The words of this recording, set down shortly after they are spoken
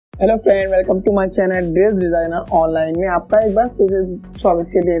Hello friend, welcome to my channel dress designer online में आपका एक बार फिर से स्वागत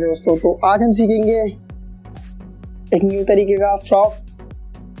के लिए दोस्तों। तो आज हम सीखेंगे एक न्यू तरीके का फ्रॉक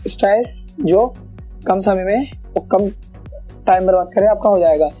स्टाइल जो कम समय में और कम टाइम बर्बाद करे आपका हो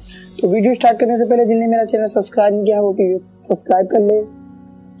जाएगा। तो वीडियो स्टार्ट करने से पहले जिन्हें मेरा चैनल सब्सक्राइब नहीं किया है वो प्लीज सब्सक्राइब कर ले।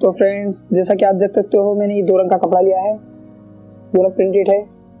 तो फ्रेंड्स, जैसा कि आप देख सकते हो मैंने ये 2 रंग का कपड़ा लिया है, दोनों प्रिंटेड है।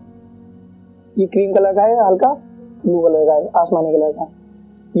 ये क्रीम कलर का है, हल्का ब्लू कलर का है, आसमानी कलर का।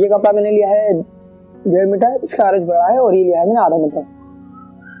 ये कपड़ा मैंने लिया है 1.5 मीटर, इसका आरज बड़ा है, और ये लिया है मैंने आधा मीटर।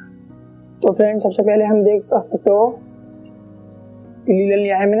 तो फ्रेंड्स, सबसे पहले हम देख सकते हो लीलन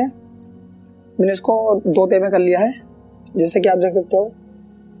लिया है मैंने इसको 2 तय में कर लिया है, जैसे कि आप देख सकते हो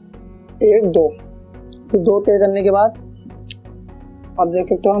 1 2। फिर 2 तय करने के बाद आप देख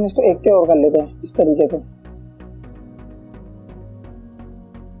सकते हो हम इसको 1 तय और कर लेते हैं इस तरीके से।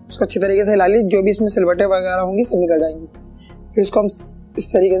 इसको अच्छी तरीके से हिला ली, जो भी इसमें सिलवटें वगैरह होंगी सब निकल जाएंगी। फिर इसको हम इस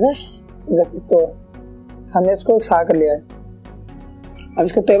तरीके से देख सकते हो हमने इसको एक सार कर लिया है। अब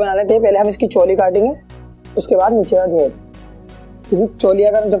इसको तय बना लेते हैं। पहले हम इसकी चोली काटेंगे, उसके बाद नीचे का घेर, क्योंकि चोली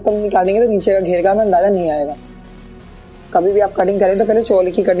अगर जब तक नहीं काटेंगे तो नीचे का घेर का हमें अंदाजा नहीं आएगा। कभी भी आप कटिंग करें तो पहले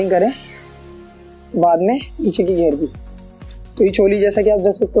चोली की कटिंग करें, बाद में नीचे की घेर की। तो ये चोली, जैसा कि आप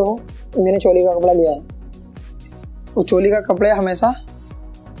देख सकते हो मैंने चोली का कपड़ा लिया है। वो चोली का कपड़े हमेशा,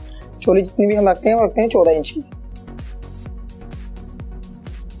 चोली जितनी भी हम रखते हैं वो रखते हैं 14 इंच की।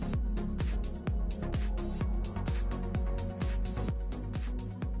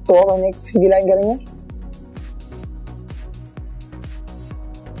 तो अब हम एक सीधी लाइन करेंगे।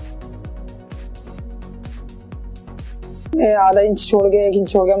 आधा इंच छोड़ के 1 इंच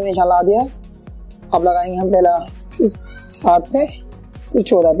छोड़ के हमने निशान लगा दिया। अब लगाएंगे हम पहला 7 पे, फिर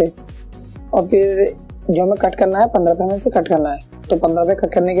 14 पे, और फिर जो हमें कट करना है 15 पे हमें से कट करना है। तो 15 पे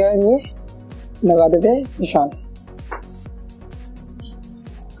कट करने के लिए लगा देते हैं निशान।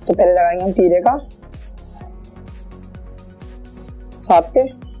 तो पहले लगाएंगे हम तीरे का 7 पे,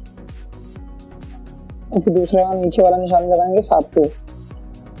 और फिर दूसरा नीचे वाला निशान लगाएंगे 7 पे।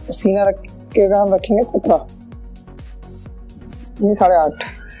 तो सीना रखेगा हम रखेंगे 17 यानी 8.5,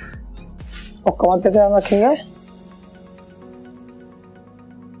 और कमर पे से हम रखेंगे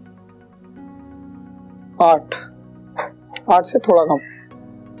 8 से थोड़ा कम।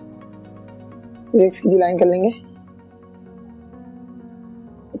 फिर एक सीधी लाइन कर लेंगे,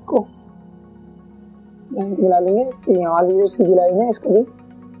 इसको लाइन को मिला लेंगे। फिर यहाँ वाली जो सीधी लाइन है इसको भी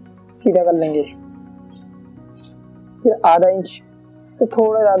सीधा कर लेंगे। फिर आधा इंच से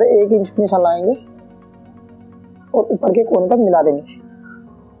थोड़ा ज्यादा 1 इंच निशान लाएंगे और ऊपर के कोने तक मिला देंगे।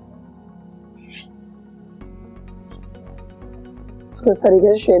 इसको इस तरीके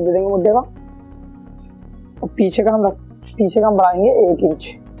से शेप दे देंगे मुड्ढे का, और पीछे का हम बढ़ाएंगे 1 इंच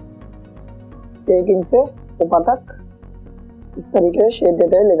से ऊपर तक इस तरीके से शेप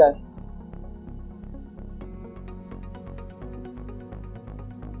देते हुए ले जाए।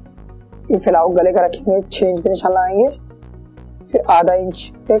 फिर फिलहाल गले का रखेंगे 6 इंच पे निशान लगाएंगे, फिर आधा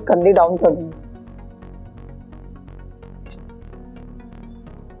इंच पे कंडी डाउन कर देंगे।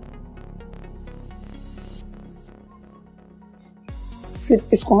 फिर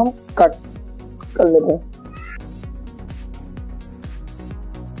इसको हम कट कर लेते हैं।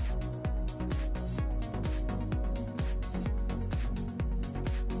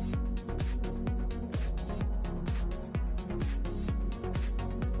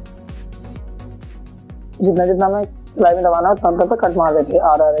 जितना जितना हमें सिलाई में दबाना है उतना पे कट मार देते हैं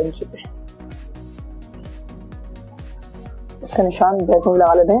आधा इंच पे। इसका निशान बैक में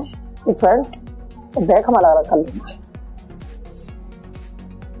लगा लेते हैं, फ्रंट और बैक हम अलग अलग कर लेंगे।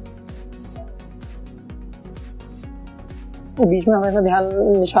 तो बीच में हमेशा ध्यान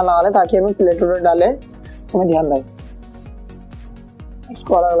निशान लगा लें ताकि हमें प्लेट वोट डाले तो हमें ध्यान रहे।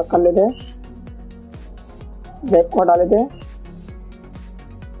 इसको अलग अलग कर लेते हैं, बैक को हटा लेते हैं।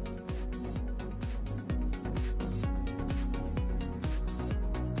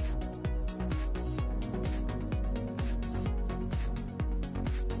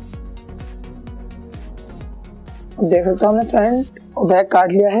 देख सकते हो हमने फ्रंट और बैक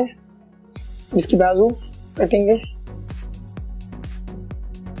काट लिया है। इसकी बाजू कटेंगे,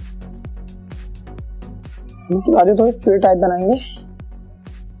 इसकी बाजू थोड़ी फ्री टाइप बनाएंगे,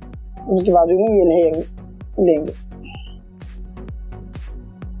 इसकी बाजू में ये लेंगे।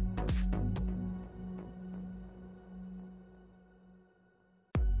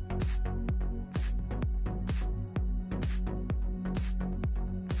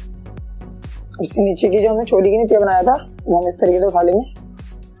 इससे नीचे की जो हमने चोली की नीचे बनाया था वो हम इस तरीके से उठा लेंगे,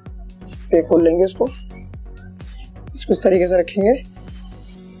 तो खोल लेंगे इसको इस तरीके से रखेंगे।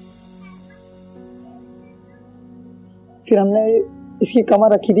 फिर हमने इसकी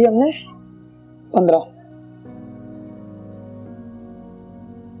कमर रखी थी हमने 15,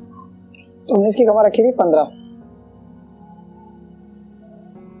 तो हमने इसकी कमर रखी थी 15।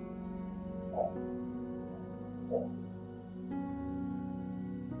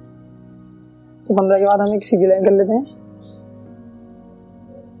 तो 15 के बाद हम एक सीधी लाइन कर लेते हैं।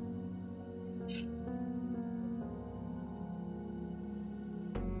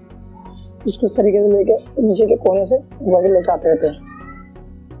 इसको इस तरीके से लेके नीचे के कोने से ऊपर लेके आते रहते हैं।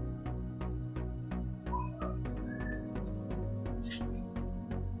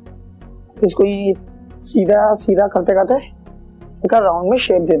 इसको ये सीधा सीधा करते करते इनका राउंड में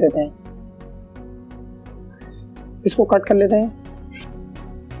शेप दे देते हैं। इसको कट कर लेते हैं।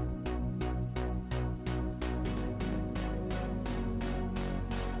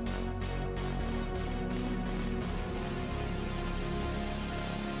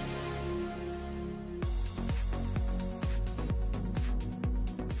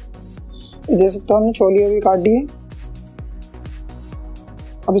 देख सकते हो हमने चोली भी काट दी है।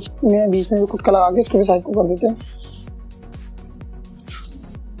 अब इसमें बीच में भी कुटका लगा के इसको भी साइड को कर देते हैं।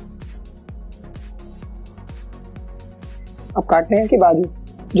 अब काटने हैं इसकी बाजू।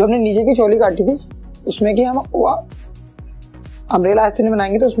 जो हमने नीचे की चोली काटी थी उसमें की हम अम्ब्रेला आस्तीन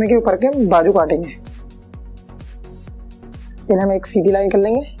बनाएंगे, तो उसमें के ऊपर के बाजू काटेंगे। फिर हम एक सीधी लाइन कर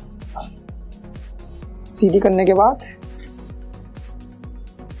लेंगे। सीधी करने के बाद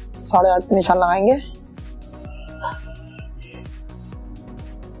 8.5 पे निशान लगाएंगे,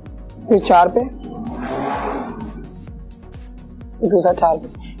 फिर 4 पे, दूसरा 4 पे,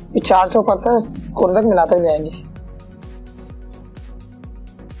 फिर 4 से ऊपर तक कोने तक मिलाते हुए जाएंगे।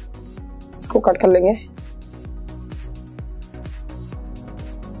 इसको कट कर लेंगे।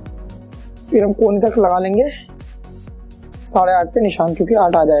 फिर हम कोने तक लगा लेंगे 8.5 पे निशान, क्योंकि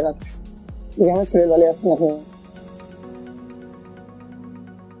 8 आ जाएगा, क्योंकि हमें फ्रेल वाले आस्तीन रखने हैं।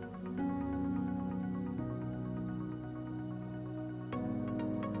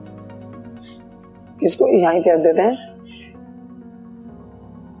 इसको यहीं पे रख देते हैं।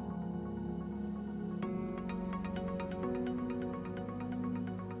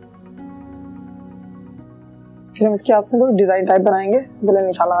 फिर हम इसके हाथ से तो डिजाइन टाइप बनाएंगे। पहले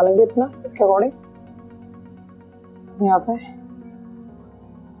निशान लगा लेंगे इतना इसके अकॉर्डिंग, यहाँ से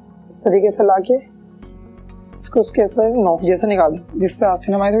इस तरीके से लाके इसको उसके ऊपर नोक जैसा निकाल दें, जिससे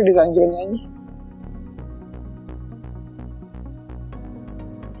आस्तीन हमारे तो डिजाइन की बन जाएंगी।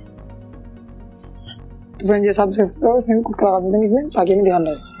 तो फ्रेंड जैसा आप देख सकते हो इसमें भी कुटका लगा देते हैं बीच में, ताकि हमें ध्यान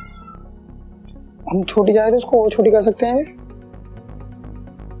रहे। हम छोटी चाहे तो इसको और छोटी कर सकते हैं।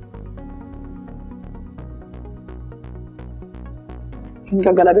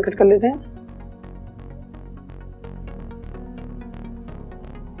 इनका गला भी कट कर लेते हैं।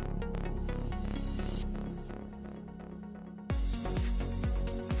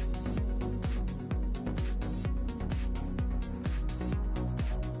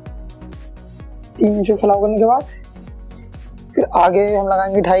 तीन इंच फैलाव करने के बाद फिर आगे हम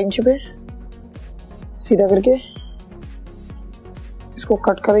लगाएंगे 2.5 इंच पे सीधा करके इसको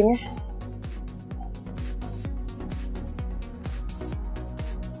कट करेंगे।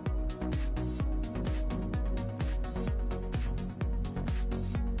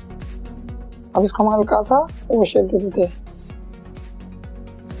 अब इसको हम हल्का सा वो शेप दे देते हैं।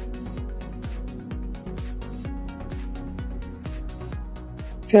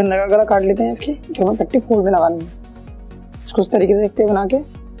 फिर अंदर का गला काट लेते हैं इसकी, जो हमें पट्टी फूल में लगानी है। इसको इस तरीके से देखते बना के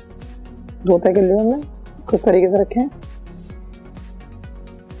 2 तय कर लिए हमने, इसको इस तरीके से रखें।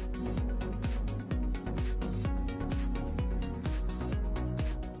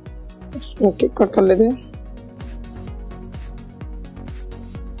 इसको कट कर लेते हैं।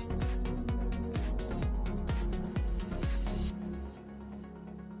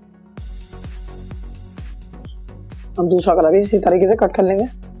 हम दूसरा गला भी इसी तरीके से कट कर लेंगे।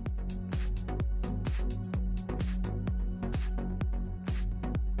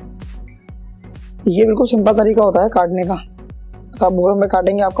 ये बिल्कुल सिंपल तरीका होता है काटने का। आप बुकरम पे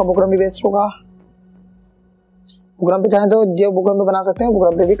काटेंगे आपका बुकरम भी बेस्ट होगा। बुकरम पे चाहें तो जो बुकरम पे बना सकते हैं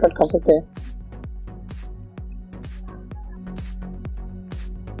बुकरम पे भी कट कर सकते हैं।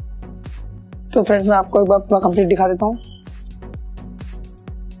 तो फ्रेंड्स मैं आपको एक बार पूरा कंप्लीट दिखा देता हूँ।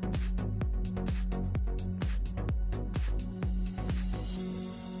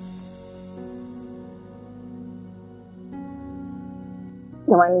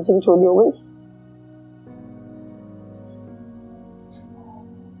 हमारे नीचे की चोली हो गई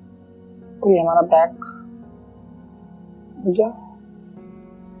और ये हमारा बैक हो गया।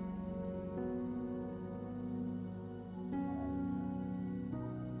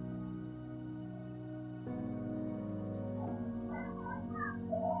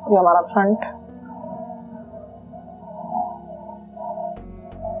 ये हमारा फ्रंट,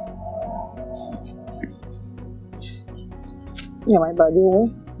 ये हमारी बाजू है।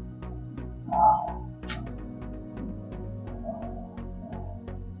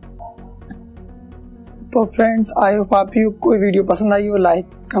 तो फ्रेंड्स, आई होप आप ही कोई वीडियो पसंद आई हो। लाइक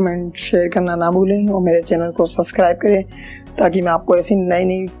कमेंट शेयर करना ना भूलें और मेरे चैनल को सब्सक्राइब करें ताकि मैं आपको ऐसी नई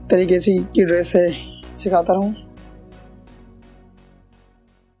नई तरीके से की ड्रेस सिखाता रहूं।